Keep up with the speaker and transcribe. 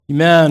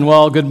Amen.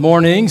 Well, good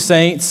morning,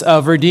 saints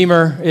of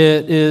Redeemer.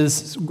 It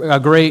is a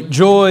great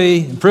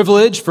joy and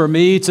privilege for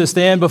me to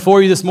stand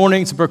before you this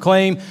morning to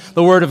proclaim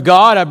the Word of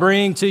God. I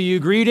bring to you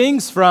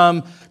greetings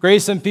from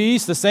Grace and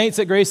Peace, the saints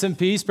at Grace and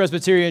Peace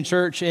Presbyterian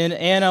Church in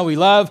Anna. We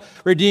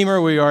love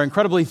Redeemer. We are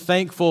incredibly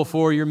thankful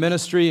for your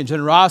ministry and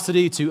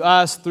generosity to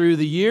us through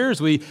the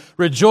years. We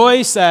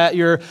rejoice at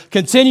your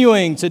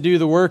continuing to do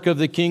the work of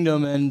the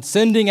kingdom and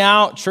sending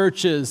out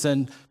churches,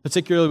 and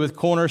particularly with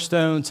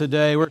Cornerstone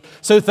today. We're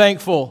so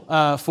thankful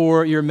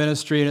for your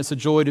ministry, and it's a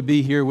joy to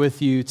be here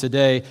with you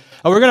today.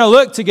 We're going to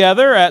look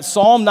together at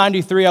Psalm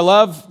 93. I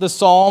love the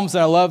Psalms,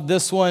 and I love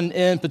this one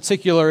in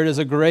particular. It is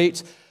a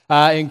great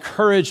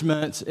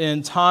encouragement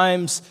in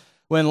times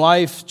when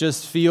life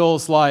just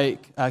feels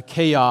like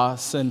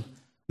chaos. And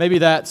maybe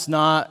that's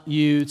not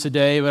you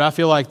today, but I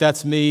feel like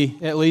that's me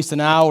at least an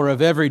hour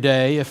of every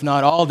day, if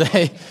not all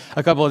day,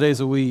 a couple of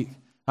days a week.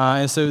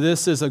 And so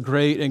this is a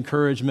great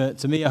encouragement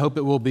to me. I hope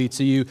it will be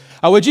to you.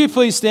 Would you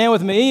please stand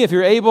with me, if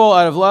you're able,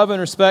 out of love and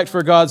respect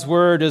for God's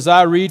word, as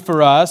I read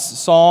for us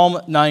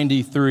Psalm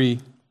 93.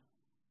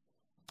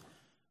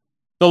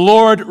 The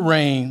Lord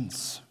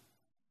reigns.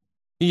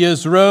 He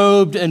is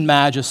robed in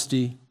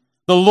majesty.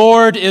 The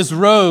Lord is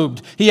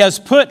robed. He has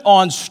put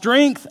on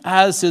strength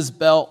as his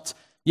belt.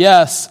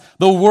 Yes,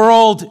 the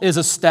world is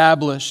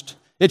established.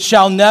 It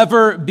shall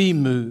never be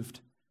moved.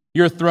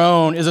 Your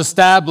throne is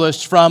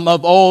established from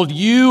of old.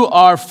 You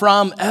are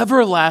from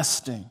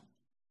everlasting.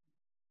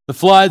 The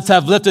floods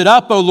have lifted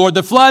up, O Lord.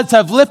 The floods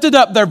have lifted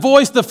up their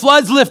voice. The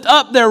floods lift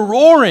up their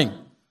roaring.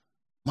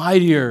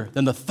 Mightier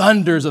than the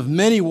thunders of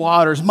many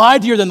waters,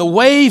 mightier than the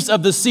waves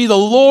of the sea. The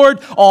Lord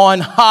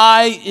on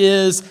high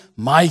is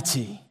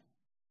mighty.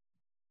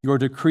 Your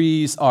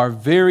decrees are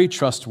very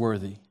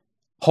trustworthy.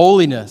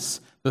 Holiness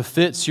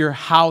befits your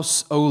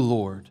house, O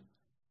Lord,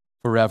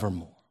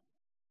 forevermore.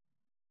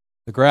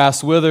 The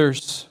grass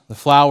withers, the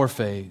flower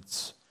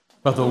fades,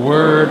 but the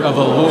word of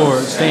the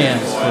Lord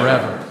stands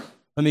forever.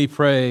 Let me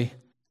pray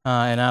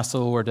and ask the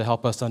Lord to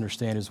help us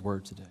understand his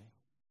word today.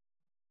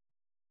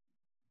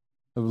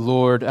 O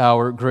Lord,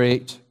 our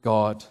great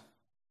God,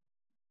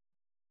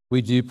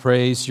 we do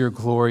praise your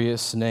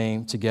glorious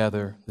name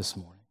together this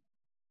morning.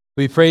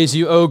 We praise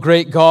you, O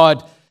great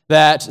God,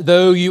 that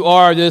though you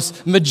are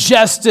this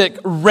majestic,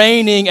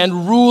 reigning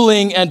and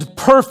ruling and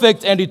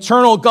perfect and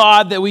eternal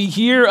God that we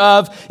hear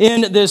of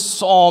in this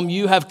psalm,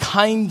 you have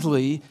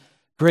kindly,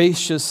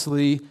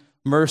 graciously,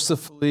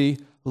 mercifully,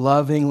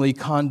 lovingly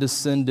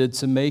condescended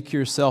to make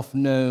yourself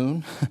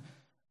known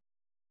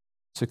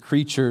to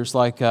creatures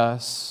like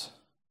us,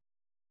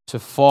 to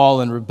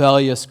fallen,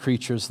 rebellious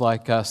creatures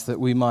like us, that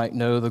we might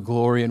know the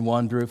glory and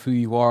wonder of who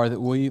you are,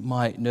 that we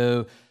might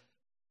know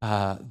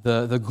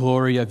the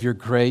glory of your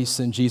grace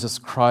in Jesus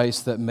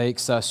Christ that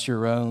makes us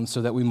your own,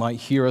 so that we might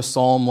hear a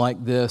psalm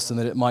like this and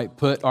that it might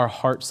put our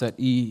hearts at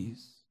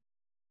ease,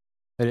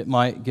 that it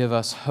might give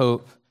us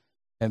hope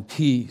and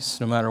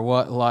peace no matter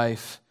what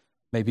life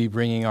may be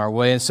bringing our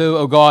way. And so,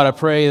 oh God, I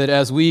pray that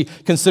as we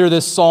consider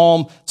this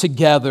psalm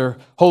together,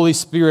 Holy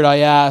Spirit, I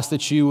ask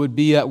that you would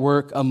be at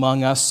work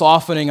among us,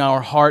 softening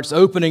our hearts,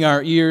 opening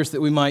our ears,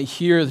 that we might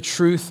hear the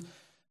truth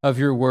of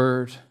your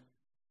word,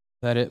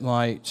 that it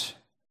might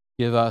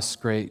give us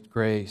great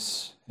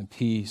grace and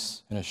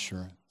peace and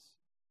assurance.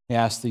 I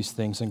ask these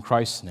things in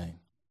Christ's name.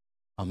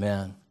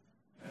 Amen.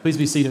 Please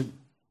be seated.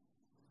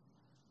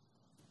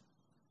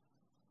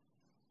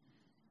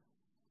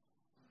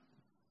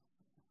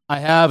 I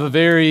have a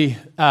very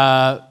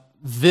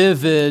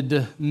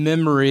vivid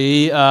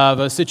memory of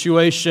a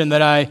situation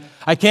that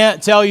I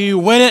can't tell you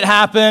when it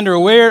happened or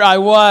where I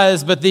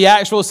was, but the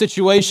actual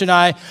situation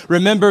I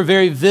remember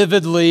very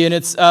vividly, and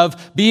it's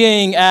of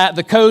being at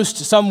the coast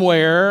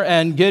somewhere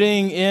and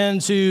getting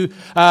into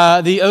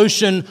the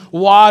ocean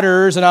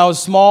waters, and I was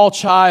a small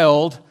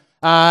child,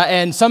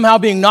 and somehow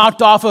being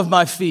knocked off of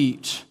my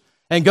feet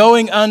and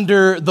going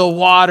under the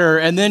water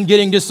and then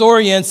getting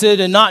disoriented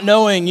and not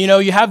knowing,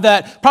 you have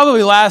that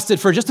probably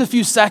lasted for just a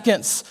few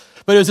seconds.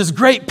 But it was this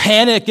great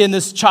panic in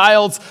this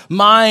child's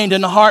mind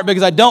and heart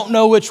because I don't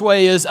know which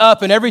way is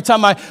up. And every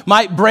time I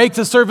might break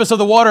the surface of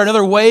the water,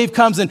 another wave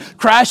comes and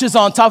crashes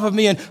on top of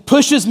me and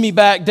pushes me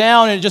back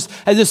down. And it just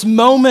has this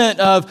moment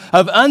of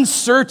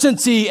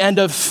uncertainty and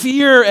of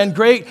fear and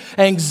great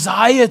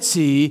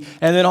anxiety.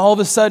 And then all of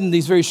a sudden,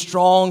 these very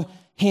strong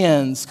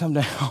hands come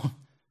down.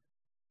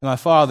 And my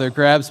father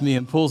grabs me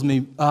and pulls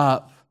me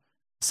up,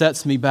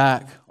 sets me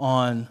back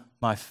on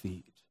my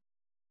feet.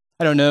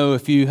 I don't know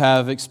if you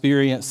have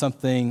experienced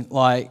something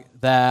like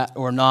that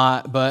or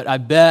not, but I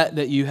bet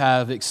that you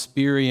have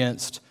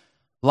experienced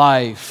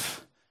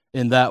life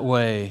in that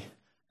way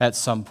at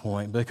some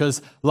point,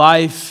 because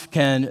life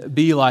can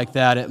be like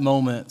that at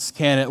moments,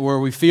 can it, where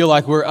we feel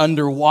like we're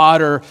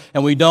underwater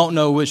and we don't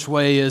know which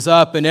way is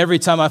up, and every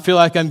time I feel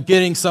like I'm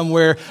getting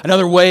somewhere,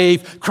 another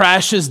wave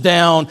crashes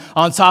down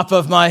on top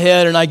of my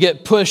head and I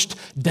get pushed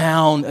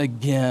down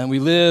again. We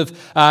live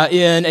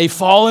in a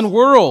fallen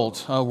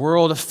world, a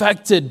world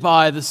affected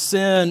by the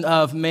sin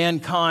of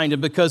mankind,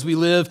 and because we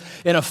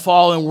live in a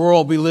fallen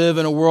world, we live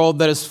in a world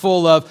that is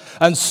full of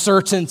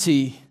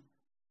uncertainty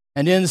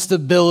and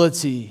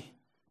instability,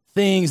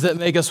 things that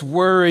make us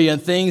worry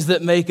and things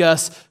that make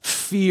us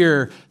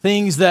fear,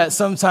 things that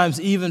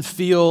sometimes even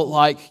feel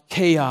like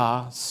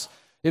chaos.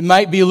 It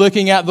might be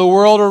looking at the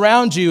world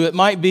around you. It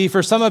might be,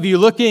 for some of you,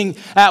 looking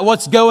at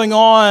what's going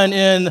on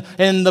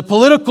in the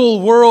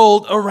political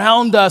world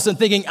around us and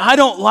thinking, I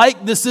don't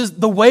like this is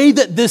the way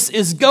that this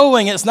is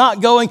going. It's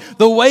not going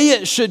the way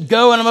it should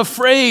go, and I'm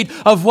afraid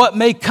of what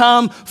may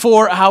come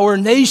for our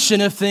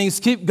nation if things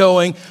keep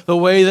going the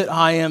way that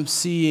I am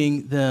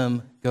seeing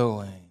them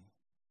going.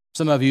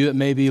 Some of you, it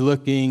may be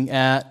looking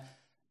at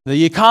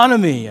the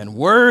economy and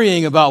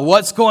worrying about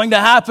what's going to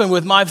happen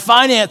with my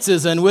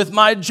finances and with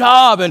my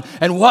job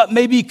and what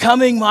may be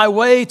coming my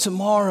way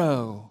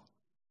tomorrow.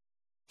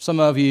 Some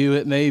of you,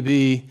 it may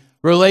be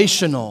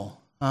relational,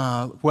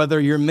 whether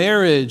your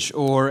marriage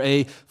or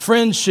a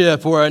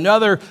friendship or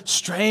another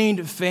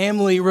strained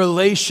family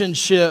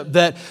relationship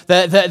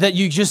that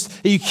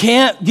you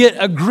can't get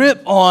a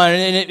grip on,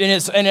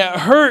 and it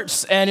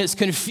hurts and it's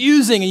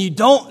confusing and you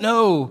don't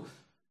know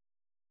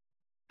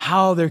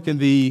how there can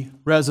be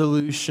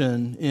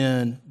resolution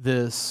in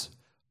this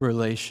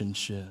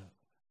relationship.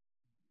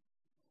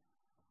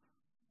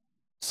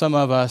 Some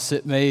of us,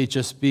 it may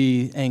just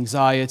be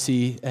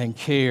anxiety and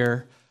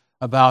care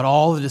about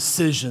all the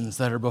decisions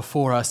that are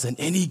before us in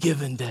any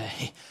given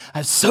day. I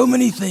have so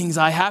many things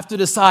I have to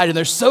decide, and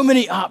there's so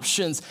many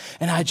options,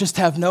 and I just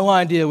have no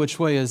idea which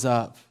way is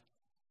up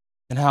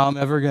and how I'm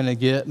ever going to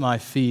get my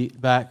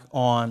feet back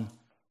on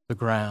the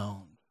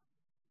ground.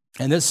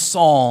 And this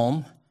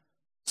Psalm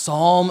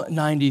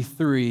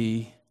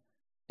 93,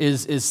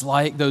 is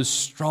like those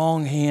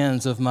strong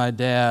hands of my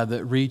dad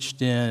that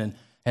reached in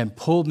and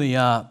pulled me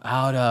up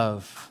out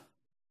of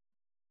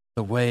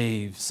the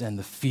waves and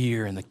the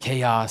fear and the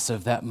chaos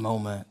of that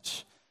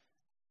moment.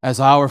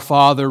 As our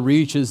Father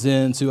reaches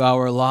into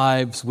our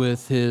lives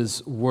with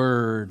His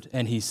Word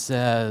and He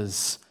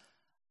says,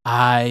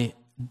 I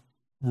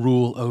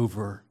rule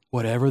over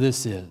whatever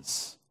this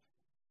is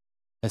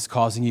that's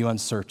causing you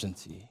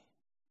uncertainty.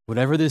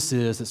 Whatever this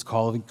is that's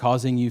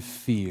causing you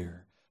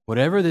fear,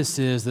 whatever this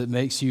is that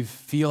makes you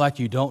feel like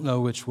you don't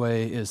know which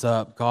way is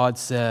up, God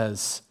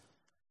says,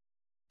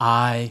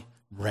 I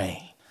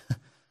reign.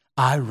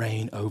 I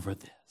reign over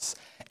this.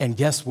 And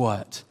guess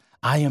what?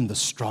 I am the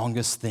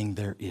strongest thing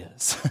there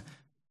is.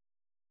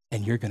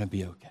 And you're going to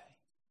be okay.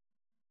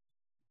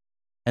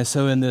 And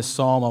so in this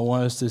psalm, I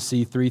want us to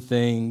see three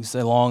things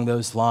along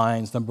those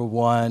lines. Number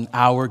one,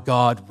 our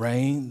God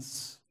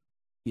reigns.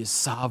 He is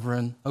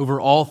sovereign over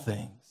all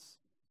things.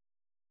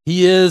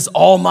 He is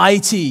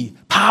almighty,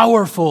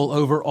 powerful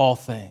over all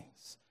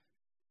things,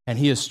 and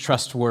He is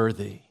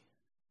trustworthy.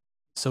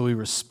 So we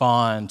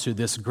respond to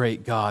this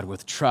great God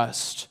with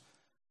trust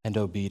and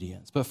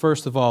obedience. But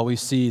first of all, we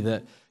see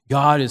that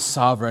God is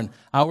sovereign.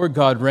 Our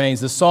God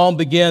reigns. The psalm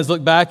begins,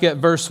 look back at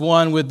verse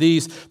 1 with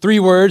these three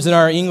words in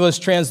our English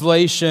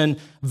translation,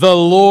 the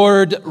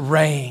Lord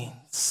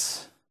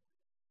reigns.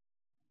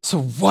 It's a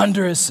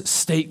wondrous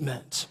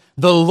statement.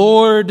 The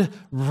Lord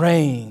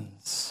reigns.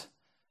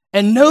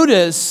 And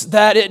notice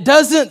that it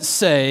doesn't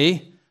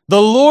say,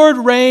 the Lord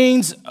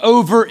reigns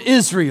over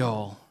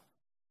Israel,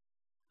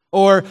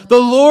 or the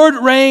Lord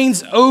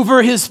reigns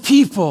over His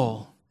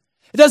people.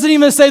 It doesn't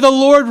even say the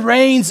Lord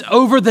reigns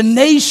over the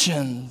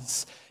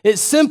nations. It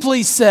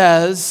simply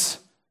says,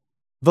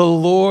 the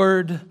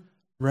Lord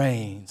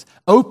reigns.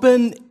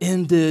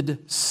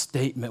 Open-ended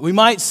statement. We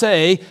might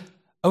say,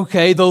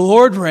 okay, the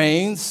Lord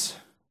reigns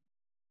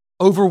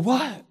over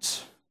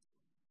what?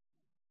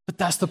 But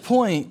that's the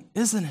point,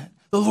 isn't it?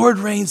 The Lord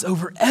reigns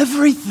over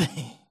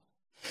everything.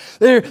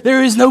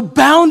 There is no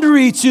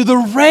boundary to the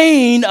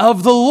reign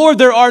of the Lord.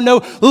 There are no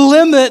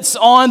limits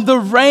on the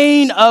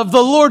reign of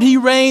the Lord. He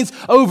reigns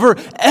over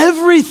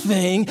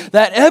everything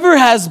that ever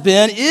has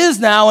been, is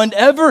now, and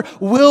ever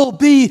will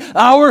be.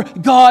 Our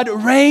God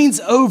reigns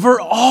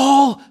over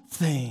all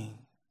things.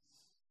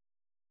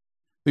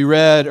 We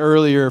read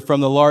earlier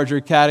from the larger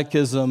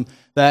catechism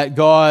that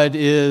God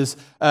is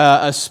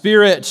a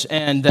spirit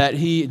and that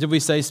He, did we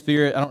say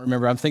spirit? I don't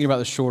remember. I'm thinking about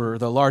the shorter,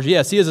 the larger.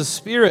 Yes, He is a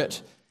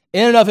spirit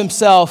in and of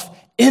Himself,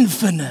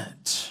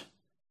 infinite.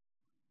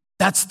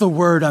 That's the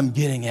word I'm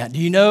getting at. Do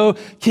you know,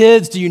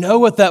 kids, do you know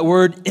what that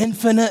word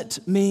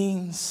infinite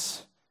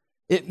means?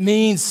 It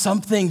means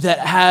something that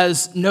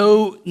has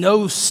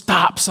no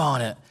stops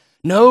on it.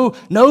 No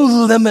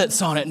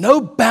limits on it,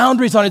 no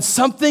boundaries on it.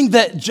 Something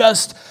that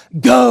just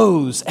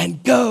goes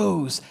and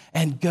goes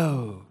and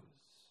goes.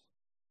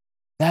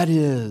 That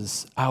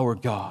is our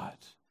God.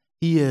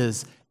 He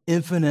is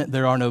infinite.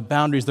 There are no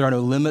boundaries. There are no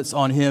limits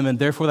on Him, and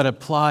therefore that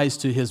applies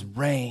to His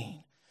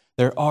reign.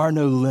 There are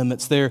no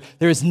limits. There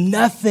is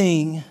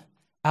nothing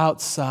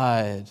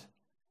outside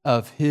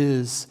of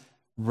His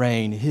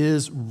reign,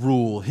 His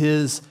rule,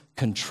 His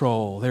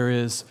control. There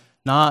is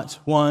not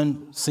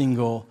one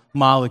single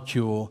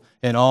molecule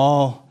in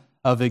all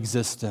of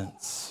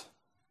existence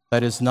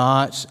that is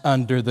not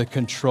under the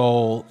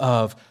control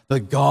of the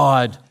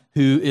God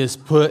who is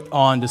put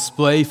on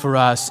display for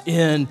us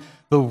in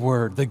the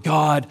Word, the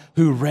God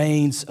who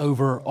reigns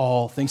over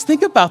all things.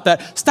 Think about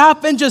that.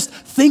 Stop and just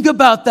think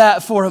about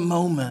that for a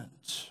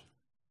moment.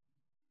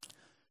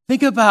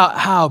 Think about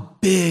how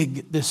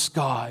big this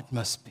God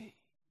must be.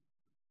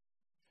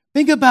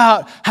 Think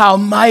about how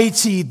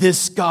mighty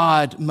this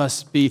God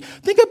must be.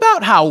 Think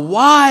about how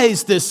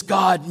wise this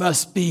God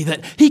must be,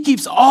 that he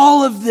keeps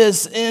all of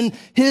this in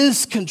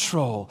his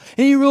control.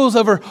 And he rules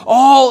over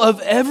all of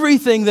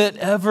everything that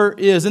ever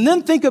is. And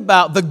then think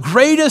about the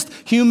greatest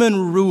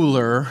human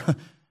ruler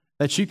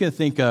that you can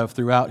think of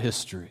throughout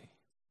history.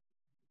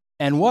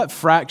 And what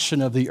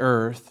fraction of the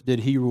earth did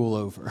he rule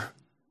over?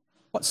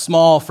 What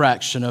small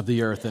fraction of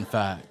the earth, in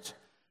fact,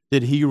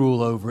 did he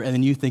rule over? And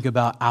then you think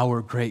about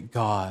our great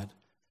God,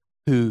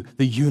 who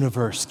the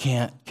universe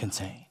can't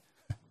contain,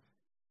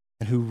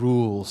 and who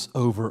rules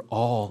over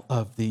all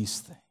of these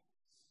things.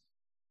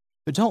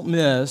 But don't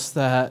miss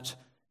that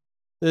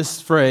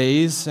this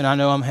phrase, and I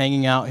know I'm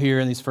hanging out here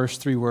in these first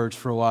three words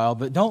for a while,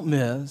 but don't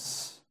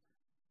miss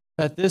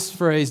that this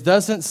phrase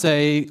doesn't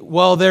say,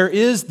 well, there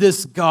is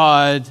this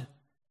God,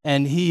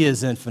 and he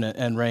is infinite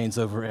and reigns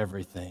over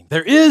everything.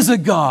 There is a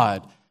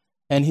God,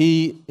 and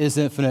he is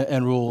infinite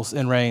and rules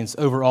and reigns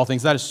over all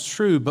things. That is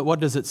true, but what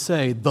does it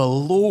say? The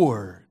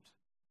Lord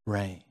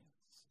reigns.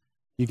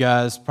 You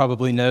guys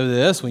probably know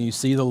this. When you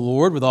see the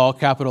Lord with all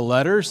capital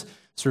letters,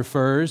 this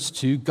refers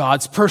to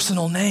God's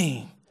personal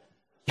name,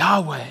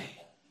 Yahweh.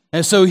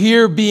 And so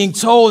here being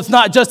told, it's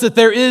not just that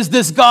there is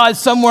this God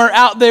somewhere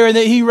out there and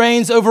that he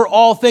reigns over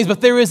all things,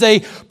 but there is a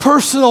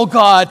personal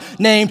God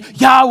named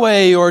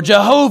Yahweh or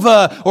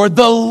Jehovah or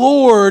the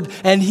Lord,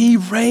 and he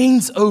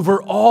reigns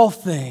over all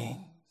things.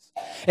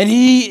 And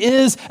he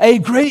is a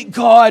great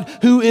God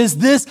who is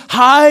this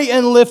high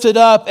and lifted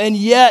up, and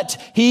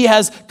yet he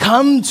has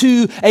come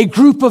to a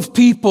group of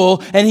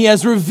people and he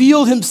has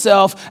revealed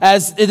himself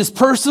as his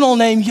personal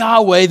name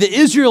Yahweh, the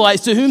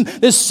Israelites to whom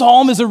this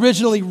psalm is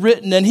originally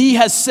written. And he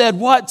has said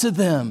what to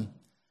them?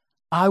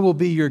 I will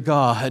be your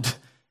God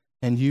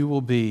and you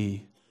will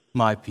be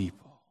my people.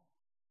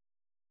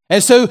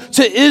 And so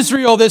to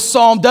Israel, this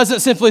psalm doesn't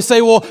simply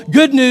say, well,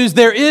 good news,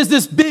 there is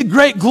this big,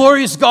 great,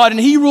 glorious God,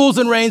 and he rules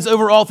and reigns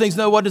over all things.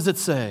 No, what does it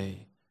say?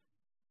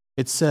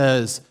 It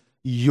says,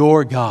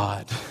 your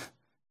God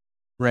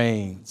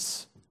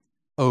reigns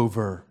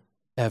over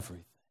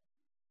everything.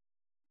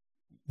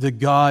 The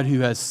God who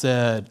has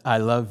said, I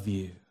love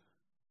you,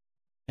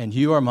 and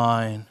you are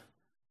mine,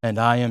 and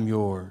I am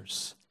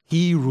yours.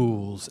 He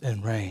rules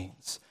and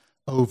reigns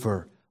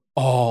over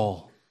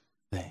all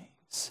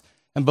things.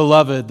 And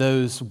beloved,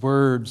 those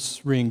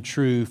words ring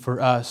true for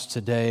us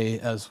today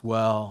as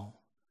well.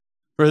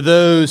 For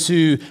those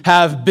who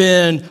have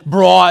been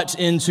brought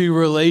into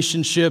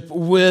relationship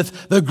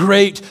with the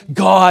great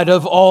God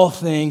of all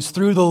things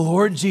through the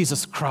Lord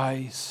Jesus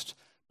Christ,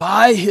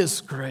 by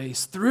his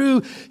grace,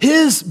 through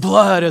his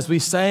blood, as we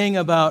sang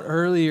about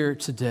earlier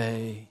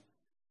today,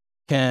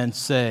 can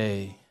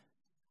say,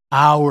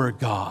 our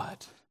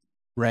God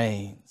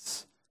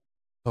reigns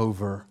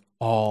over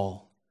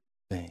all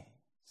things.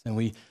 And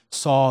we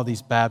saw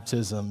these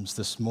baptisms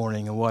this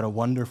morning, and what a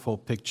wonderful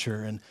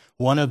picture. And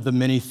one of the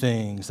many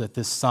things that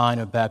this sign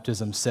of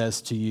baptism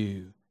says to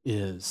you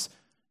is,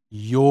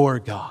 your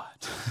God,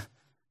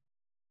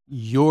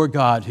 your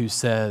God who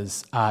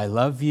says, I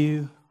love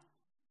you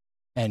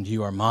and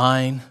you are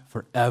mine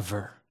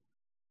forever,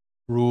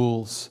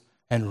 rules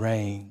and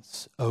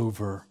reigns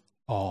over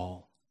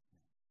all.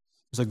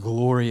 It's a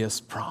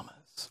glorious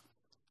promise.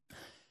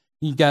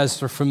 You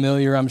guys are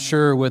familiar, I'm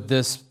sure, with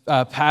this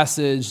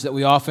passage that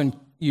we often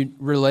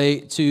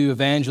relate to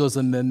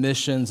evangelism and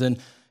missions in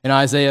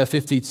Isaiah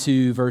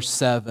 52, verse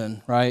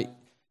 7, right? It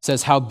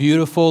says, how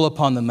beautiful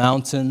upon the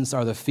mountains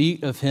are the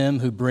feet of him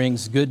who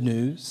brings good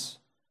news,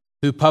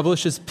 who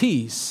publishes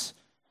peace,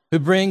 who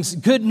brings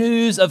good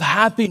news of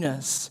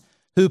happiness,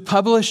 who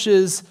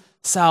publishes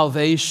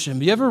salvation.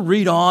 Do you ever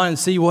read on and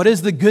see what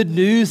is the good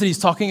news that he's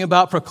talking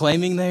about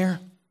proclaiming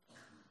there?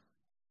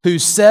 Who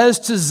says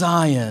to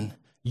Zion,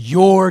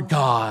 your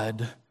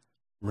God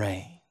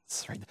reigns.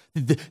 Right?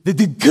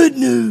 The good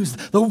news,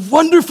 the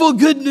wonderful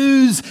good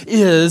news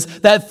is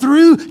that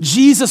through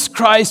Jesus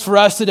Christ for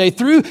us today,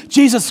 through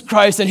Jesus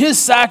Christ and his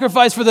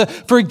sacrifice for the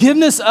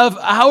forgiveness of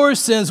our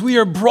sins, we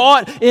are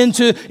brought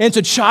into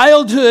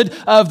childhood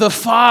of the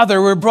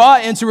Father. We're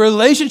brought into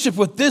relationship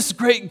with this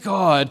great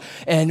God,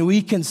 and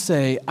we can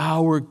say,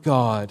 our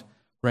God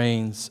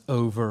reigns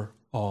over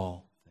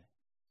all.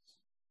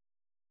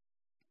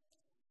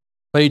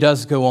 But he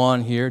does go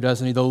on here,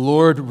 doesn't he? The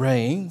Lord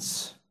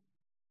reigns.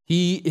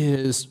 He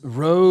is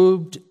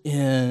robed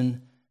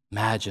in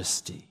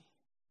majesty.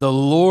 The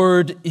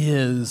Lord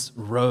is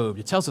robed.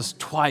 It tells us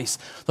twice.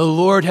 The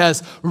Lord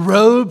has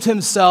robed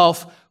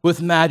himself with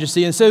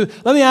majesty. And so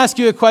let me ask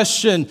you a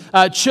question.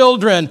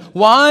 Children,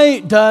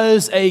 why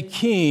does a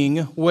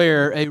king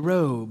wear a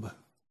robe?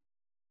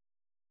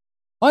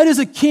 Why does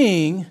a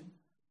king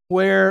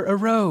wear a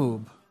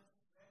robe?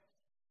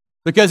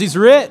 Because he's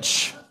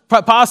rich.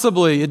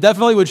 Possibly. It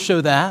definitely would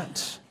show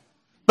that.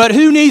 But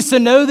who needs to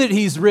know that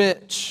he's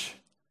rich?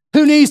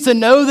 Who needs to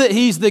know that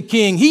he's the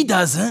king? He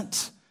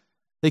doesn't.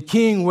 The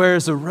king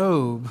wears a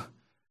robe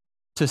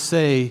to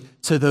say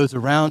to those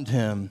around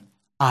him,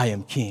 I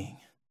am king,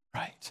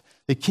 right?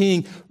 The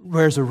king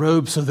wears a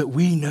robe so that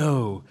we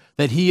know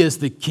that he is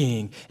the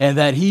king and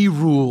that he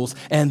rules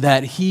and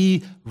that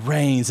he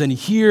reigns. And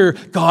here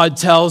God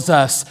tells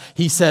us,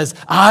 he says,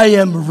 I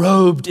am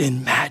robed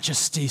in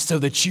majesty so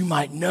that you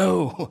might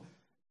know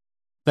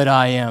that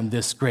I am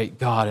this great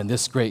God and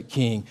this great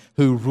King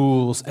who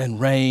rules and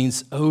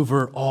reigns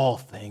over all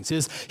things.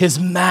 His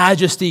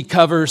majesty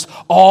covers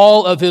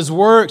all of his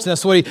works. And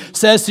that's what he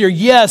says here.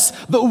 Yes,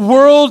 the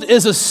world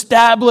is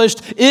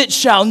established. It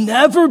shall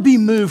never be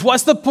moved.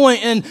 What's the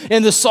point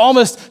in the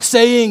psalmist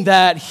saying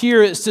that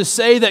here? It's to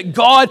say that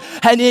God,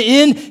 and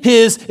in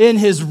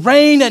his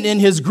reign and in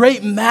his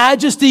great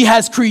majesty,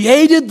 has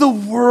created the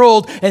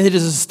world and it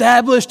is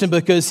established. And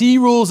because he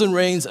rules and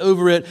reigns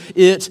over it,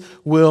 it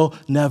will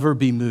never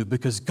be moved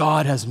because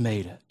God has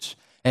made it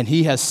and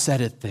he has set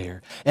it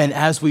there. And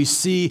as we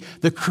see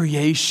the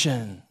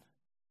creation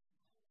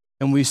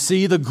and we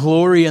see the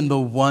glory and the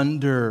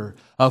wonder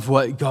of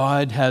what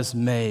God has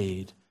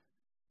made,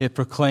 it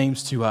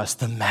proclaims to us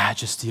the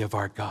majesty of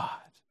our God,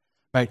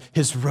 right?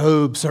 His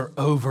robes are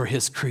over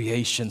his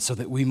creation so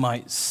that we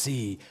might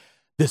see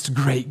this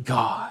great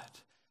God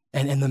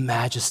and the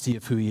majesty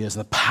of who he is,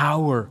 and the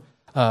power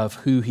of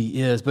who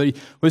he is. But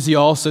what does he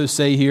also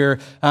say here?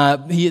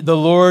 The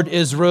Lord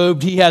is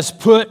robed. He has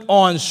put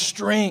on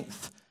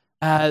strength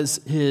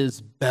as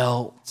his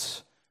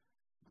belt.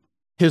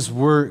 His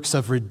works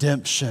of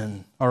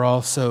redemption are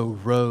also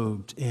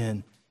robed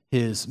in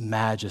his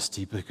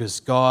majesty because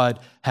God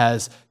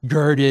has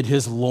girded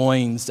his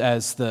loins,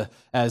 as the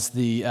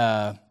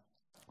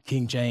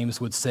King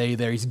James would say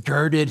there. He's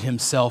girded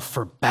himself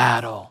for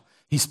battle.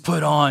 He's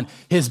put on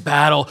his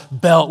battle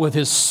belt with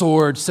his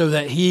sword so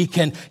that he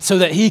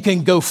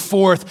can go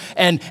forth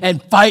and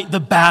fight the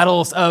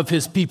battles of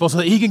his people, so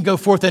that he can go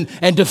forth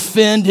and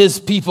defend his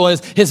people.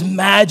 His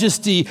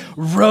majesty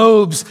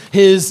robes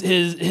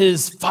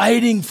his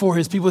fighting for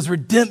his people, his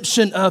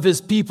redemption of his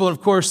people. And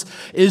of course,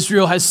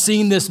 Israel has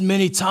seen this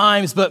many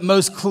times, but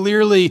most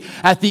clearly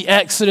at the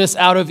Exodus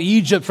out of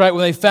Egypt, right?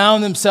 When they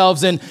found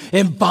themselves in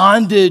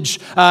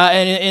bondage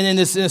and in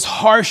this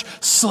harsh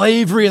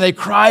slavery, and they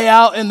cry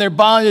out in their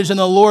bondage, and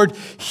the Lord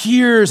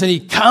hears and he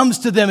comes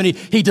to them and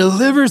he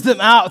delivers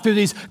them out through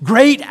these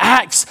great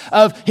acts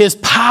of his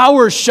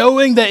power,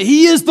 showing that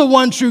he is the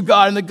one true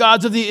God and the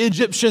gods of the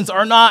Egyptians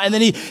are not. And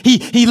then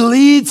he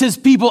leads his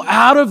people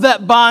out of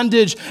that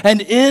bondage and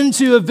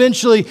into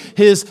eventually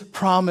his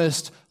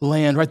promised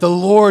land, right? The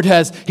Lord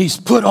he's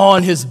put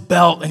on his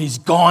belt and he's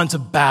gone to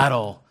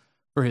battle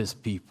for his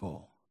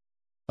people.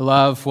 I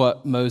love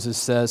what Moses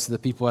says to the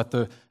people at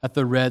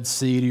the Red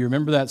Sea. Do you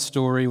remember that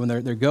story when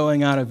they're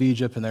going out of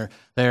Egypt and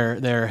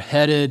they're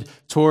headed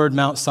toward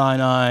Mount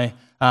Sinai,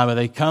 but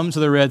they come to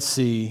the Red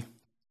Sea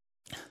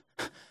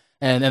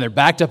and they're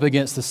backed up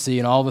against the sea,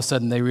 and all of a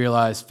sudden they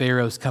realize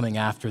Pharaoh's coming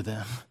after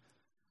them.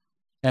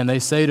 And they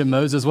say to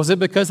Moses, was it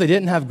because they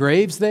didn't have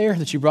graves there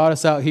that you brought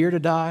us out here to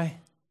die?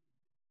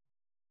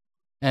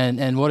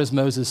 And what does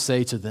Moses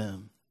say to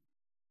them?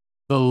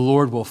 The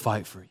Lord will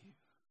fight for you.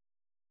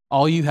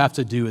 All you have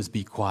to do is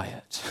be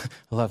quiet.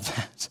 I love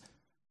that.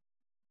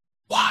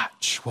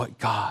 Watch what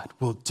God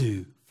will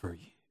do for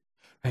you.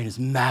 Right? His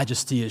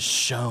majesty is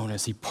shown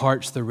as he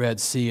parts the Red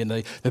Sea and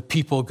the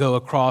people go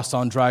across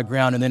on dry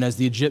ground. And then as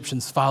the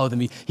Egyptians follow them,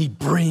 he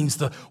brings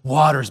the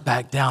waters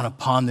back down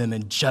upon them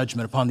in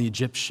judgment upon the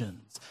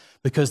Egyptians,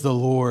 because the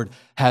Lord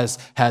has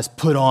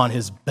put on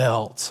his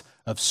belt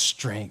of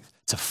strength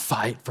to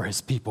fight for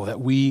his people,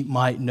 that we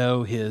might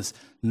know his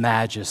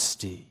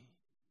majesty.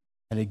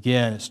 And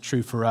again, it's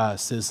true for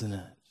us, isn't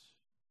it?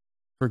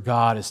 For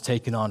God has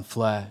taken on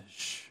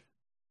flesh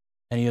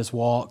and he has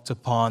walked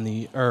upon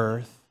the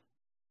earth,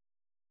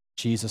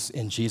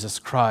 in Jesus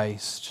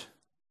Christ,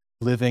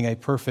 living a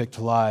perfect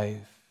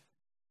life,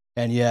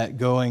 and yet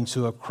going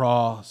to a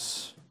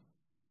cross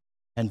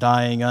and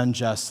dying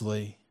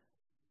unjustly,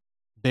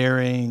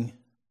 bearing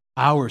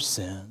our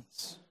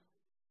sins,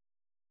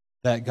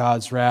 that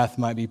God's wrath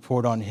might be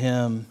poured on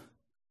him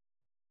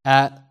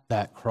at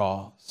that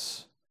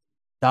cross,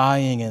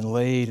 dying and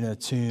laid in a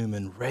tomb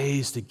and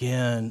raised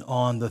again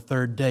on the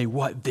third day.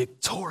 What?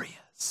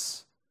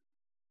 Victorious.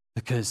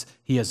 Because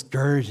he has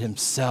girded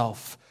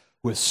himself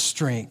with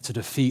strength to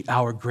defeat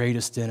our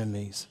greatest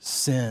enemies,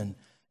 sin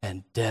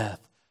and death,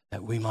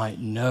 that we might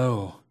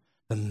know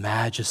the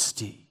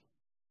majesty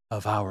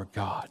of our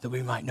God, that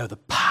we might know the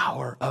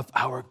power of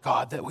our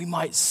God, that we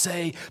might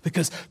say,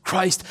 because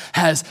Christ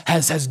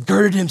has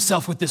girded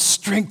himself with this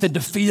strength and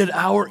defeated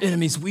our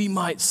enemies, we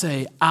might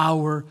say,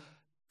 our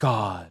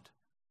God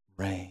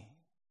reigns.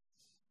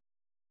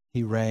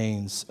 He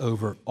reigns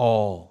over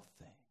all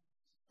things.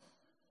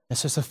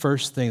 That's just the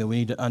first thing that we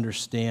need to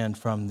understand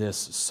from this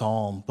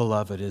psalm,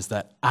 beloved, is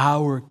that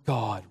our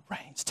God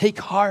reigns. Take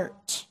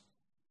heart,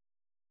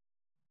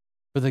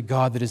 for the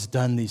God that has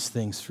done these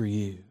things for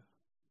you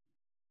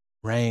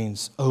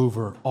reigns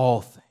over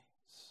all things.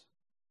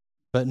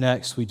 But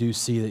next, we do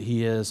see that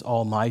he is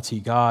Almighty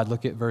God.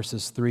 Look at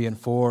verses 3 and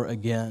 4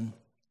 again.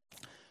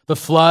 The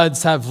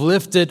floods have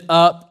lifted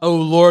up, O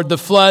Lord. The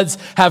floods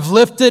have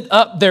lifted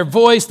up their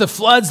voice. The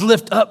floods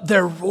lift up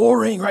their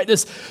roaring, right?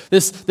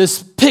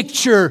 This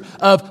picture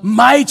of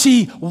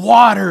mighty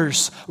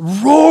waters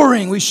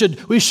roaring. We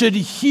should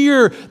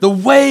hear the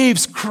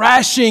waves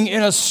crashing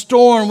in a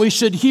storm. We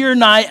should hear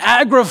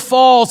Niagara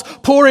Falls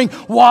pouring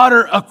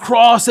water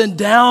across and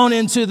down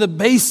into the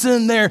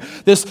basin there.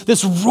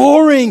 This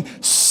roaring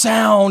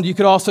sound. You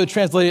could also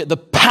translate it, the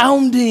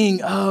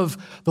pounding of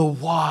the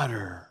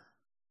water.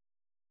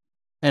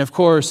 And of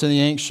course, in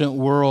the ancient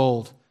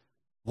world,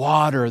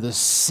 water, the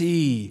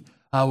sea,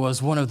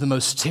 was one of the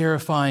most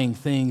terrifying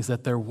things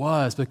that there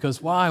was.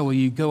 Because why? Well,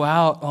 you go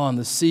out on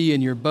the sea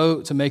in your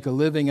boat to make a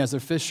living as a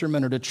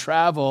fisherman or to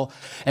travel,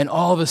 and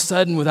all of a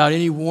sudden, without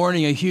any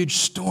warning, a huge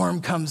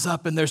storm comes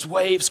up and there's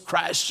waves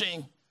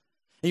crashing.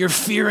 And you're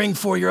fearing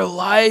for your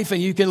life, and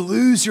you can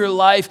lose your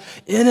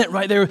life in it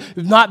right there.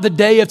 Not the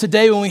day of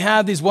today when we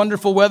have these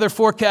wonderful weather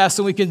forecasts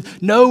and we can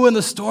know when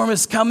the storm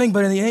is coming,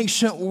 but in the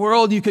ancient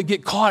world, you could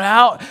get caught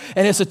out,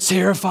 and it's a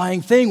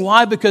terrifying thing.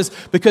 Why? Because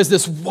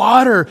this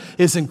water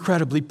is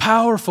incredibly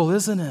powerful,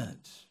 isn't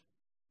it?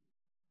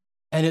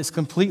 And it's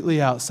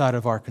completely outside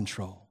of our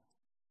control.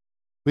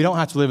 We don't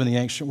have to live in the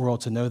ancient world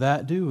to know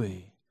that, do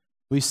we?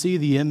 We see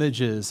the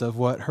images of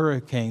what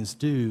hurricanes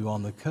do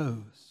on the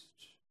coast.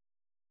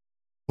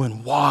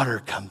 When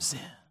water comes in,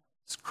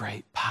 it's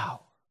great power.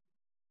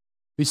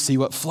 We see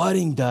what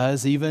flooding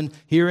does even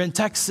here in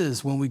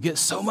Texas when we get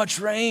so much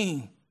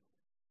rain.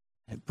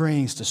 It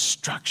brings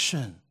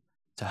destruction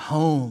to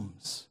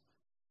homes.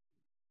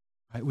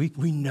 Right?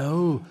 We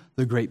know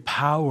the great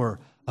power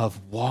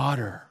of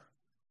water.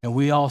 And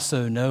we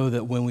also know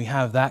that when we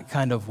have that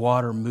kind of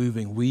water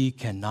moving, we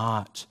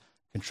cannot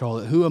control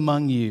it. Who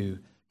among you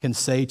can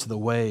say to the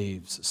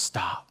waves,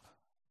 stop?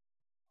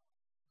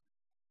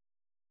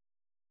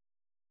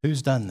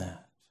 Who's done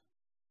that?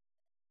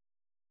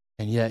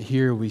 And yet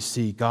here we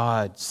see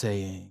God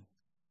saying,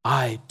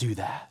 I do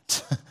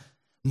that.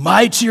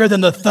 Mightier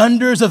than the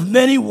thunders of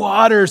many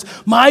waters,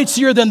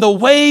 mightier than the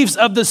waves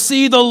of the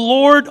sea, the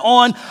Lord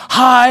on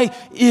high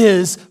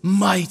is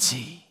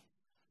mighty.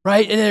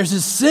 Right? And there's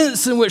a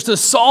sense in which the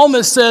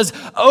psalmist says,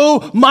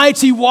 oh,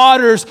 mighty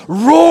waters,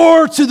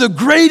 roar to the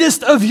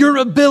greatest of your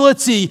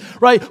ability.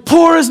 Right?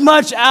 Pour as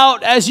much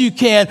out as you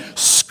can.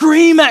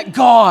 Scream at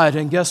God.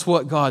 And guess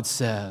what God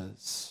says?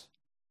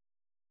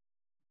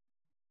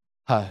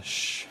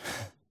 Hush.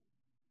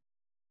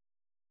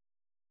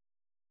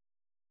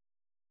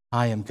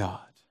 I am God,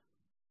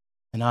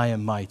 and I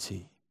am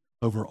mighty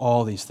over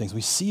all these things. We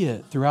see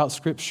it throughout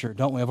Scripture,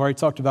 don't we? I've already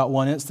talked about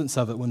one instance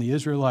of it when the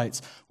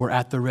Israelites were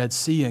at the Red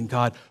Sea and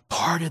God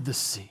parted the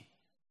sea.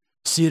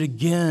 See it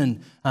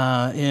again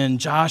in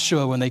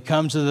Joshua when they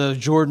come to the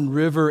Jordan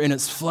River in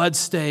its flood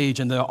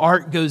stage and the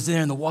ark goes in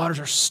and the waters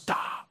are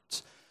stopped.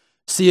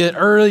 See it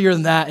earlier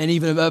than that in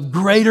even a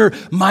greater,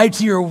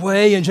 mightier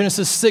way in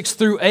Genesis 6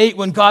 through 8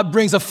 when God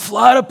brings a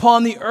flood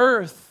upon the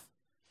earth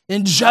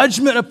in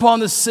judgment upon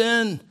the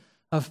sin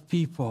of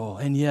people.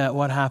 And yet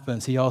what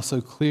happens? He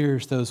also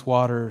clears those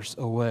waters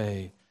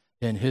away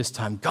in his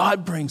time.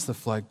 God brings the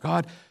flood.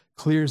 God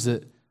clears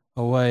it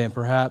away. And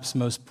perhaps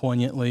most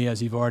poignantly,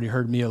 as you've already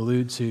heard me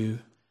allude to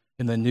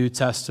in the New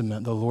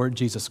Testament, the Lord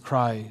Jesus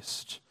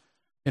Christ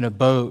in a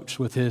boat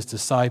with his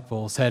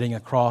disciples heading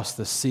across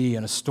the sea,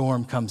 and a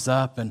storm comes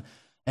up and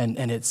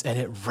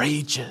it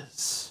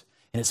rages,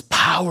 and it's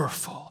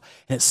powerful,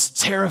 and it's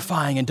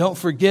terrifying. And don't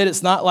forget,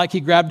 it's not like he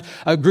grabbed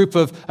a group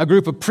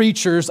of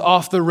preachers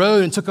off the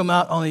road and took them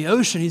out on the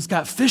ocean. He's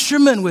got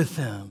fishermen with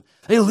him.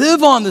 They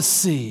live on the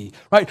sea,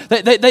 right?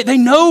 They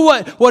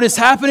know what is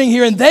happening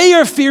here, and they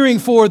are fearing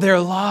for their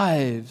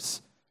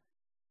lives.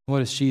 What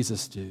does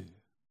Jesus do?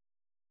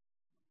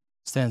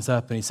 Stands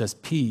up and he says,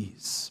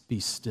 peace, be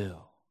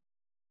still.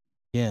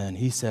 Again,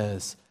 he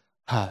says,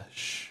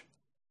 hush.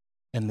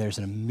 And there's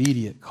an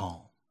immediate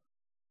calm.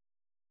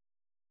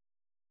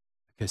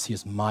 Because he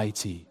is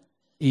mighty,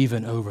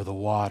 even over the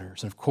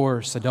waters. And of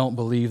course, I don't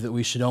believe that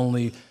we should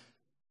only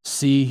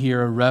see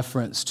here a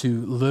reference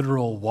to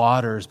literal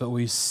waters, but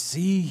we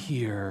see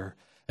here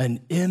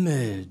an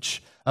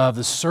image of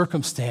the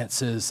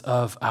circumstances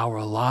of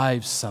our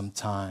lives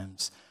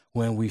sometimes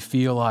when we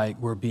feel like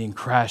we're being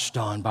crashed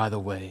on by the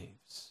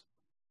waves.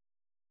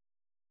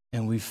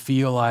 And we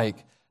feel like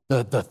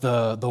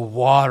the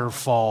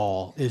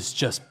waterfall is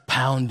just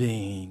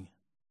pounding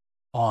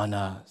on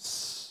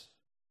us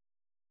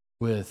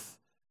with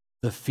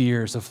the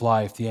fears of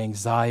life, the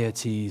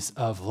anxieties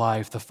of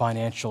life, the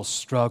financial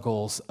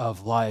struggles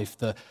of life,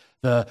 the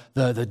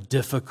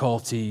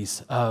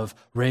difficulties of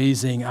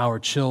raising our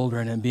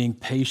children and being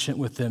patient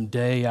with them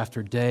day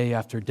after day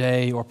after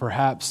day, or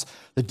perhaps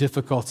the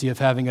difficulty of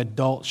having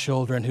adult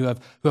children who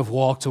have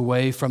walked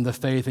away from the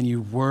faith, and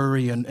you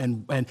worry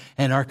and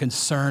are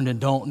concerned and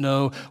don't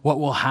know what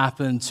will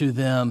happen to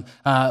them.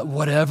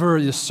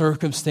 Whatever the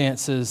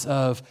circumstances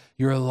of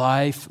your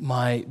life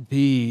might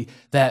be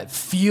that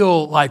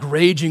feel like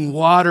raging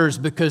waters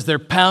because they're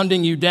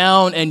pounding you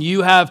down and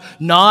you have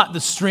not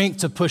the strength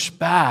to push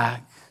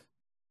back,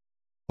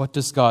 what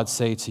does God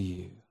say to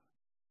you?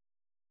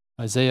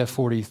 Isaiah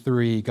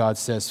 43, God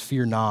says,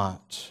 "Fear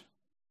not,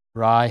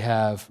 for I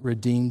have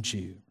redeemed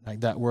you."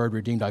 Like that word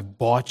redeemed, I've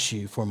bought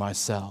you for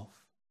myself.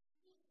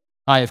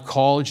 I have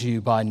called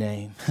you by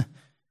name.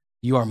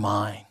 You are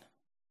mine.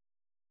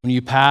 When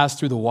you pass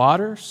through the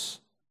waters,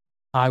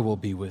 I will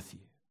be with you.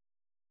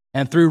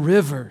 And through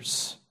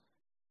rivers,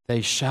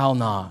 they shall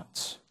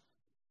not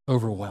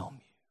overwhelm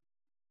you.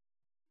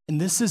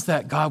 And this is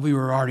that God we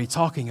were already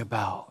talking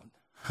about.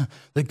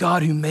 The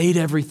God who made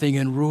everything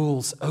and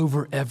rules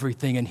over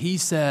everything. And he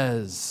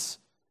says,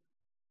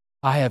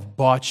 I have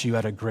bought you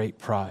at a great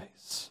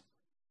price.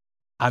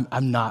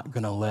 I'm not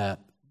going to let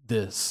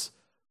this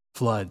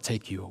flood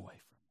take you away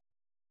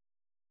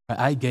from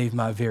me. I gave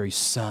my very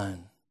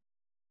son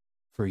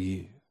for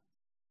you.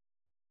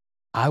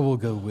 I will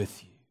go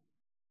with you,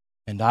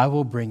 and I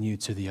will bring you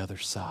to the other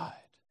side,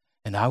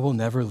 and I will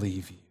never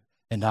leave you,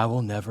 and I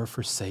will never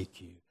forsake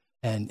you.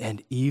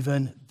 And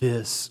even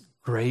this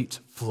great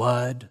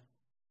flood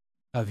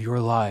of your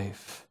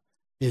life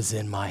is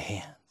in my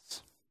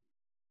hands.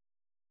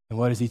 And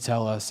what does he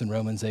tell us in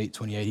Romans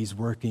 8:28? He's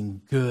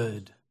working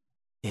good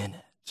in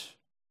it.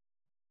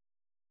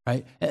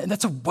 Right? And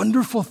that's a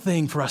wonderful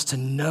thing for us to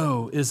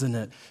know, isn't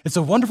it? It's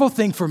a wonderful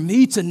thing for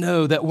me to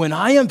know that when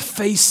I am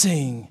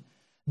facing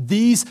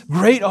these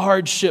great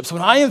hardships,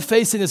 when I am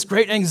facing this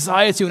great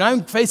anxiety, when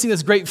I'm facing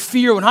this great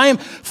fear, when I am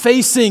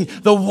facing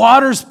the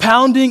waters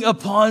pounding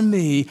upon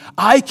me,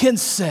 I can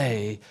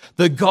say,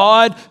 the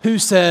God who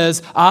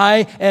says,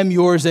 I am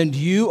yours and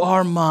you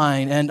are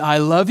mine, and I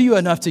love you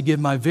enough to give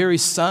my very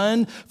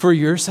son for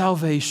your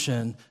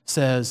salvation,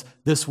 says,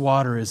 this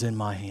water is in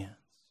my hands.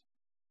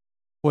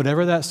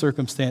 Whatever that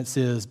circumstance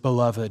is,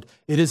 beloved,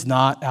 it is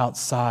not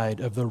outside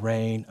of the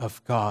reign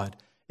of God.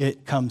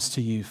 It comes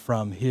to you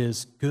from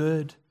his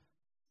good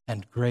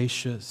and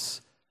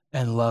gracious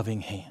and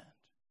loving hand.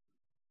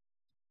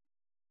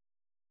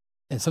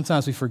 And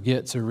sometimes we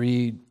forget to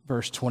read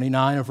verse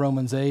 29 of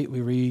Romans 8. We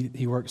read,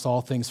 he works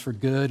all things for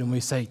good, and we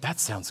say, that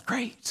sounds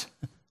great.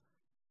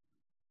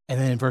 And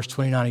then in verse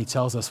 29, he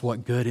tells us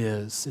what good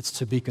is. It's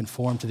to be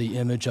conformed to the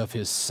image of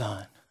his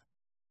son.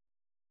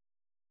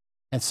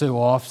 And so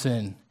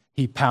often,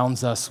 he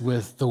pounds us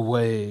with the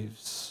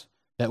waves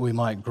that we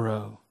might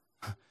grow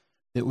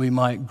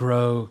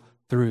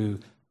through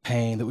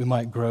pain, that we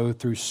might grow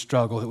through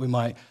struggle, that we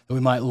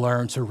might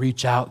learn to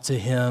reach out to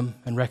him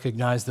and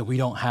recognize that we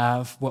don't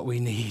have what we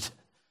need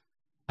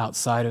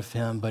outside of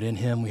him, but in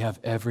him we have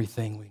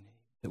everything we need,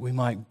 that we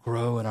might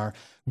grow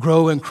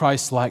in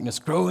Christ's likeness,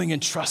 growing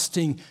and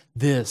trusting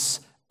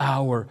this,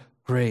 our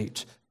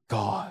great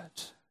God.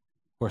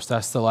 Of course,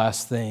 that's the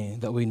last thing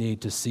that we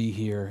need to see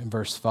here in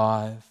verse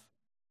 5.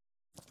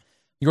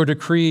 Your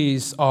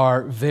decrees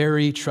are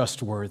very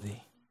trustworthy.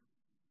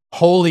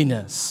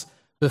 Holiness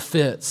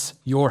befits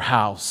your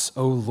house,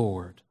 O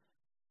Lord,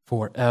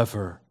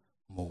 forevermore.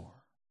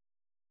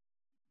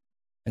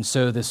 And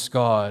so this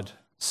God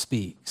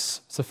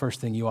speaks. It's the first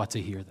thing you ought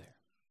to hear there.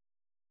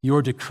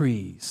 Your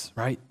decrees,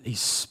 right? He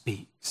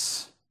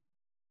speaks.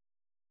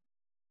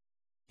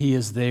 He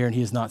is there and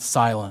he is not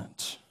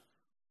silent.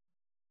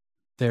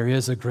 There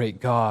is a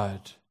great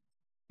God,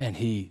 and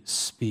he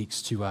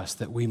speaks to us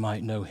that we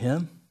might know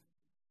him,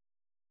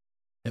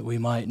 that we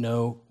might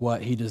know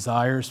what he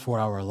desires for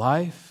our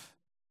life,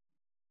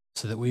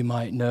 so that we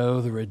might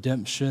know the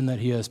redemption that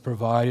he has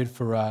provided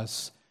for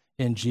us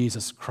in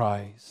Jesus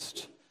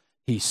Christ.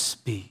 He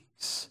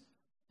speaks.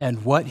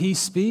 And what he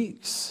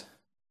speaks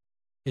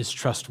is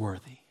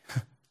trustworthy.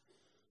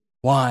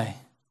 Why?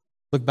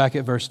 Look back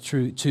at verse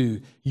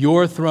 2.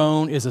 Your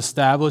throne is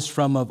established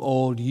from of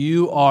old.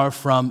 You are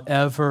from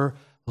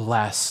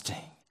everlasting.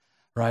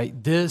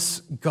 Right? This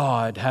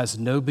God has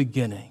no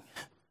beginning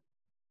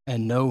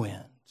and no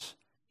end.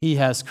 He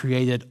has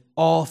created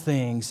all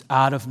things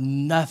out of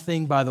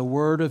nothing by the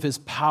word of his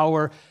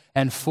power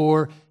and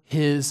for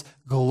his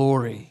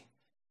glory.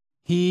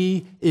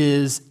 He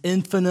is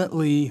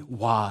infinitely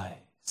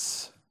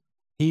wise.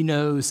 He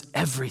knows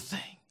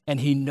everything, and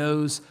he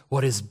knows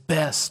what is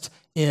best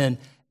in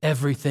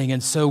everything.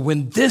 And so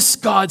when this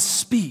God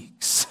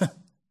speaks,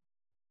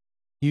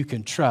 you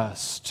can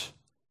trust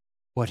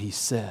what he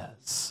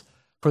says,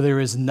 for there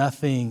is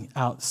nothing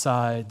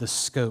outside the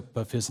scope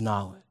of his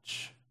knowledge.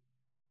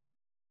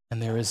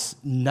 And there is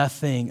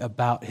nothing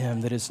about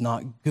him that is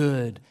not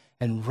good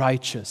and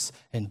righteous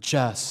and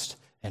just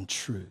and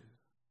true.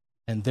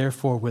 And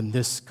therefore, when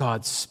this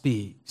God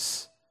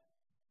speaks,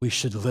 we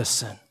should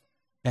listen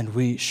and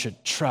we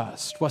should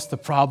trust. What's the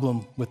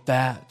problem with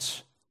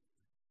that?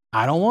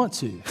 I don't want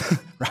to,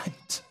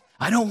 right?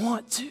 I don't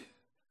want to.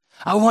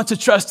 I want to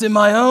trust in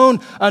my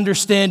own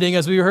understanding,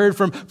 as we heard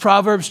from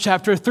Proverbs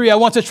chapter 3. I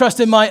want to trust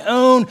in my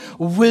own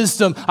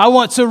wisdom. I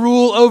want to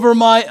rule over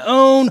my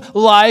own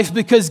life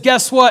because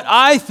guess what?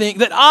 I think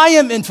that I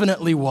am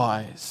infinitely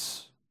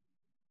wise.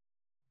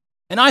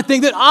 And I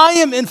think that I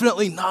am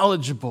infinitely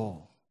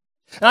knowledgeable.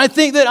 And I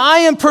think that I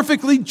am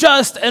perfectly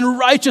just and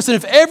righteous. And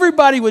if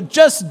everybody would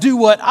just do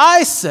what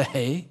I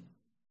say,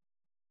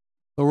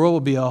 the world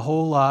would be a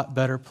whole lot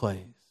better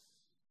place.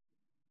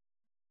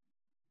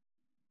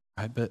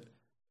 Right? But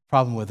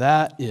Problem with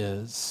that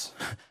is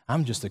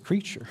I'm just a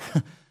creature.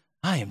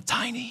 I am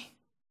tiny,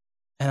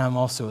 and I'm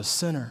also a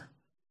sinner.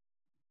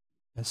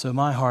 And so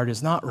my heart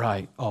is not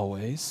right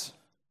always.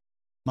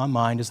 My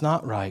mind is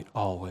not right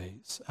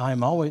always. I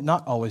am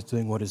not always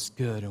doing what is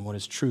good and what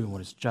is true and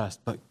what is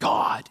just, but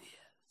God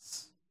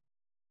is.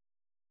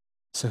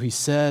 So he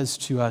says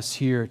to us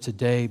here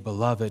today,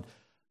 beloved,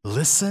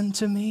 listen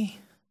to me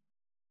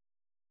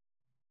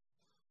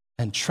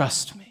and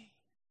trust me.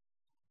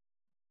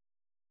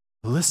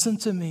 Listen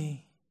to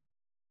me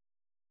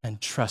and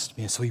trust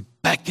me. And so he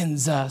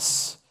beckons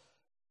us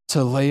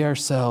to lay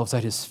ourselves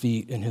at his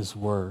feet in his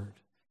word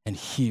and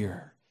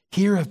hear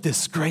of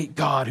this great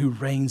God who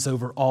reigns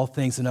over all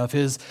things and of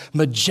his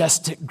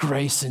majestic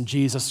grace in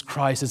Jesus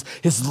Christ,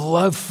 his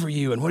love for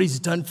you and what he's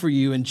done for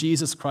you in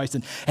Jesus Christ,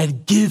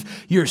 and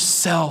give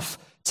yourself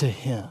to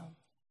him.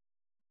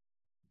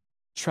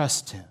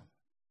 Trust him.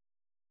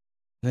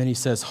 And then he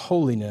says,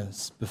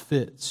 holiness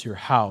befits your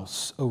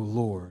house, O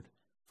Lord,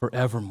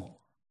 forevermore.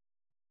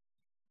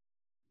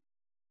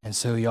 And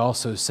so he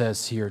also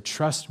says here,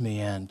 trust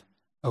me and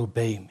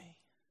obey me.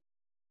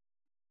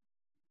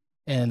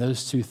 And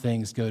those two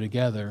things go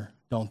together,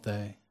 don't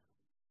they?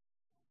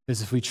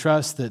 Because if we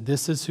trust that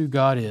this is who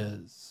God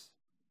is,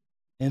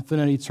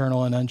 infinite,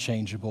 eternal, and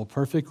unchangeable,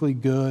 perfectly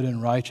good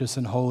and righteous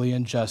and holy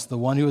and just, the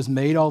one who has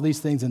made all these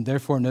things and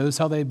therefore knows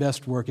how they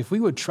best work, if we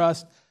would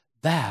trust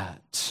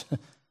that,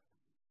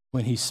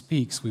 when he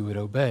speaks, we would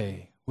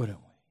obey, wouldn't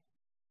we?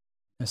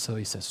 And so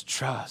he says,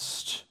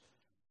 trust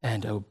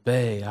and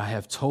obey. I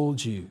have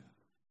told you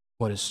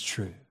what is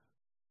true.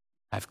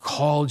 I've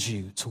called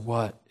you to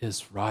what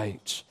is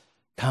right.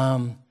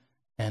 Come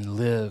and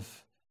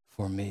live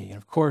for me. And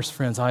of course,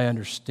 friends, I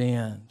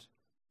understand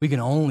we can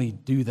only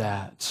do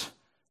that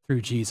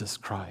through Jesus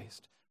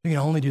Christ. We can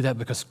only do that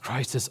because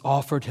Christ has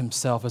offered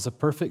himself as a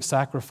perfect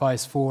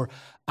sacrifice for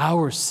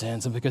our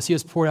sins, and because he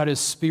has poured out his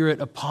Spirit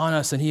upon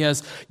us, and he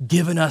has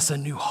given us a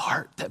new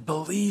heart that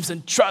believes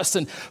and trusts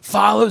and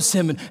follows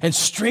him and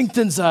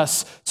strengthens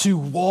us to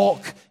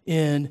walk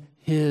in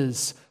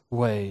his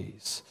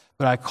ways.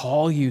 But I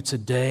call you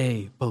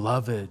today,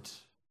 beloved,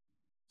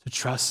 to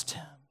trust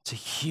him, to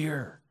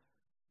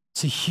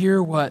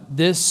hear what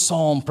this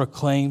psalm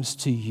proclaims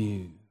to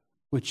you,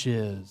 which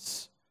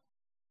is,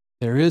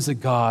 there is a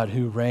God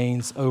who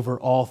reigns over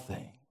all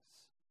things.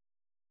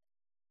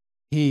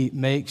 He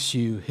makes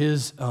you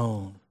his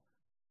own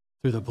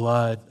through the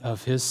blood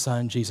of his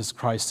Son, Jesus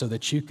Christ, so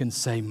that you can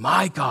say,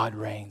 my God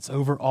reigns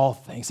over all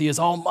things. He is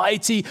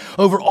almighty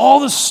over all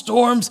the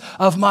storms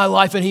of my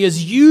life, and he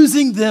is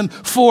using them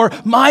for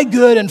my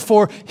good and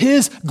for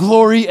his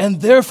glory, and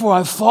therefore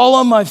I fall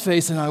on my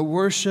face and I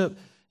worship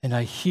and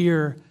I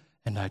hear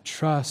and I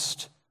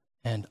trust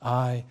and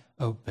I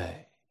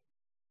obey.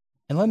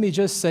 And let me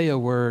just say a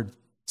word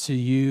to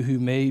you who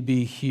may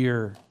be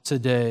here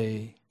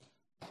today,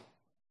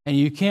 and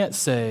you can't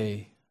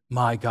say,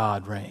 my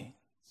God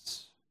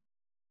reigns.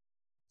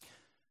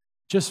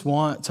 Just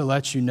want to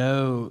let you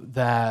know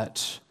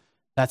that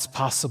that's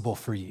possible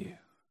for you.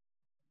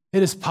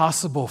 It is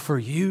possible for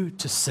you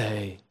to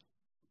say,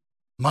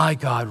 my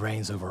God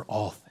reigns over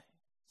all things.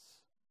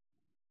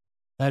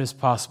 That is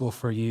possible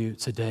for you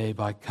today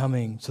by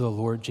coming to the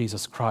Lord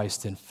Jesus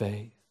Christ in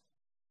faith,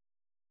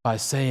 by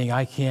saying,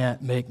 I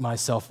can't make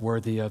myself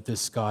worthy of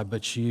this God,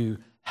 but you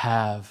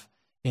have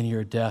in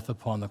your death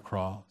upon the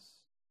cross,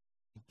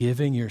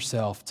 giving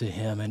yourself to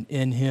him, and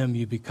in him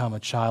you become a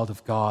child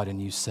of God,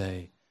 and you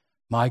say,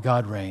 my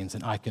God reigns,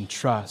 and I can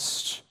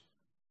trust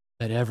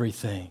that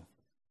everything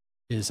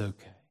is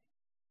okay.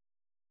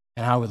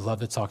 And I would love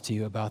to talk to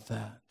you about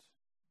that.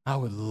 I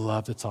would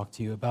love to talk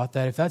to you about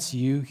that. If that's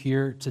you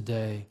here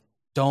today,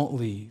 don't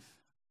leave,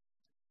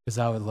 because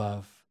I would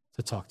love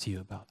to talk to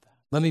you about that.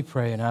 Let me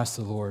pray and ask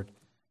the Lord to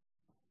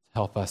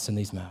help us in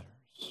these matters.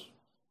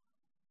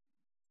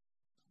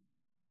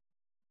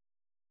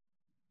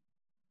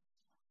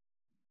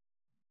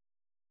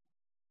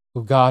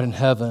 Oh God in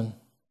heaven,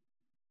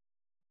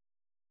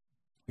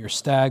 we are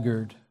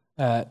staggered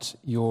at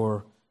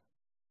your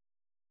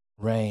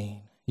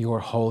reign, your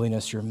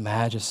holiness, your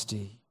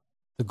majesty,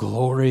 the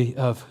glory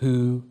of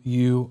who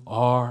you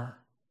are.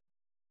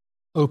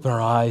 Open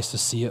our eyes to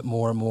see it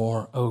more and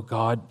more. Oh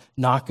God,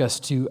 knock us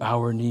to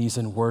our knees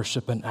in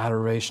worship and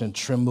adoration,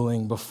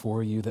 trembling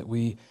before you, that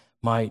we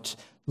might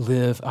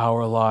live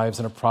our lives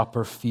in a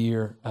proper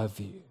fear of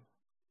you.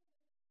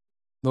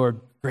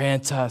 Lord,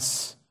 grant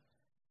us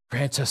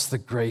the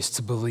grace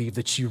to believe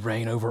that you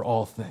reign over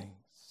all things.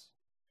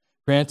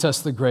 Grant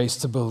us the grace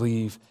to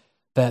believe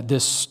that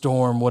this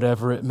storm,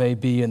 whatever it may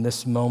be in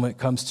this moment,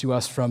 comes to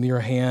us from your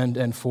hand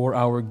and for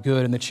our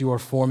good, and that you are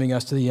forming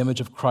us to the image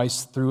of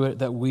Christ through it,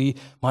 that we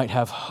might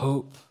have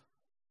hope,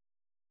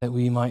 that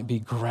we might be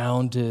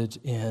grounded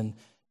in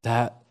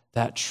that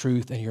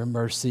truth and your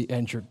mercy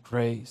and your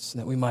grace,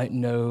 and that we might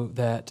know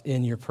that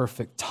in your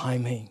perfect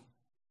timing,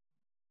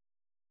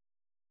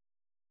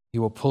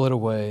 you will pull it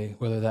away,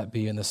 whether that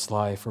be in this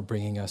life or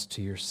bringing us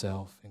to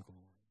yourself in glory.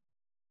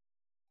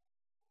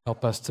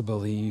 Help us to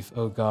believe,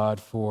 O God,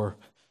 for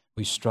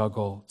we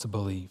struggle to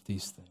believe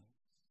these things.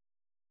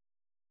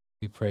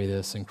 We pray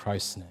this in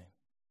Christ's name.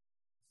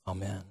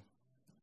 Amen.